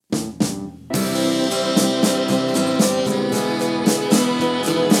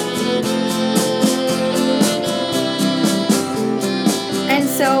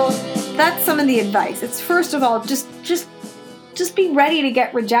of the advice. It's first of all, just be ready to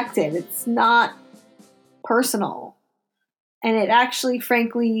get rejected. It's not personal. And it actually,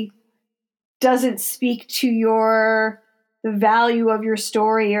 frankly, doesn't speak to the value of your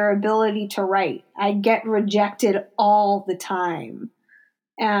story or ability to write. I get rejected all the time.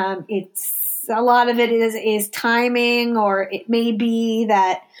 It's a lot of it is timing, or it may be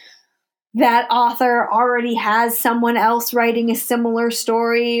that author already has someone else writing a similar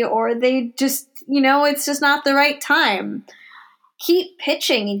story, or they just, it's just not the right time. Keep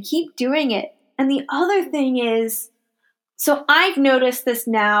pitching and keep doing it. And the other thing is, so I've noticed this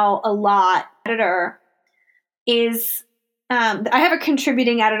now a lot. Editor is, I have a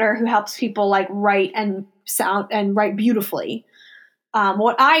contributing editor who helps people like write and sound and write beautifully.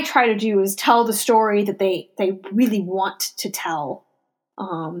 What I try to do is tell the story that they really want to tell.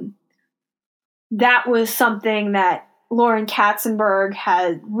 That was something that Lauren Katzenberg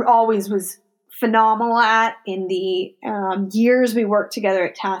always was phenomenal at in the years we worked together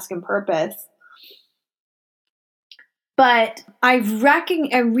at Task and Purpose. But I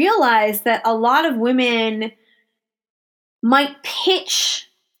realized that a lot of women might pitch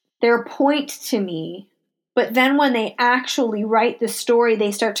their point to me, but then when they actually write the story,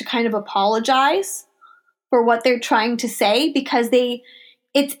 they start to kind of apologize for what they're trying to say, because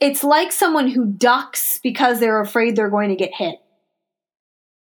it's like someone who ducks because they're afraid they're going to get hit.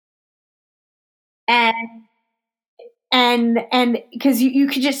 And because you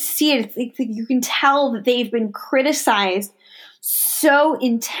could just see it, you can tell that they've been criticized so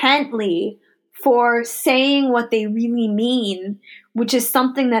intently for saying what they really mean, which is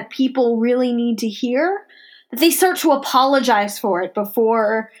something that people really need to hear, that they start to apologize for it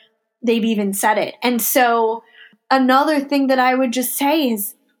before they've even said it. And so another thing that I would just say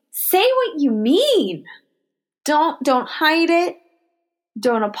is, say what you mean. Don't hide it.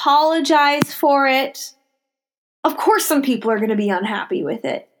 Don't apologize for it. Of course, some people are going to be unhappy with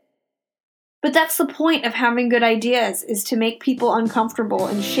it. But that's the point of having good ideas, is to make people uncomfortable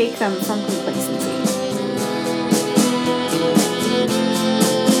and shake them from complacency.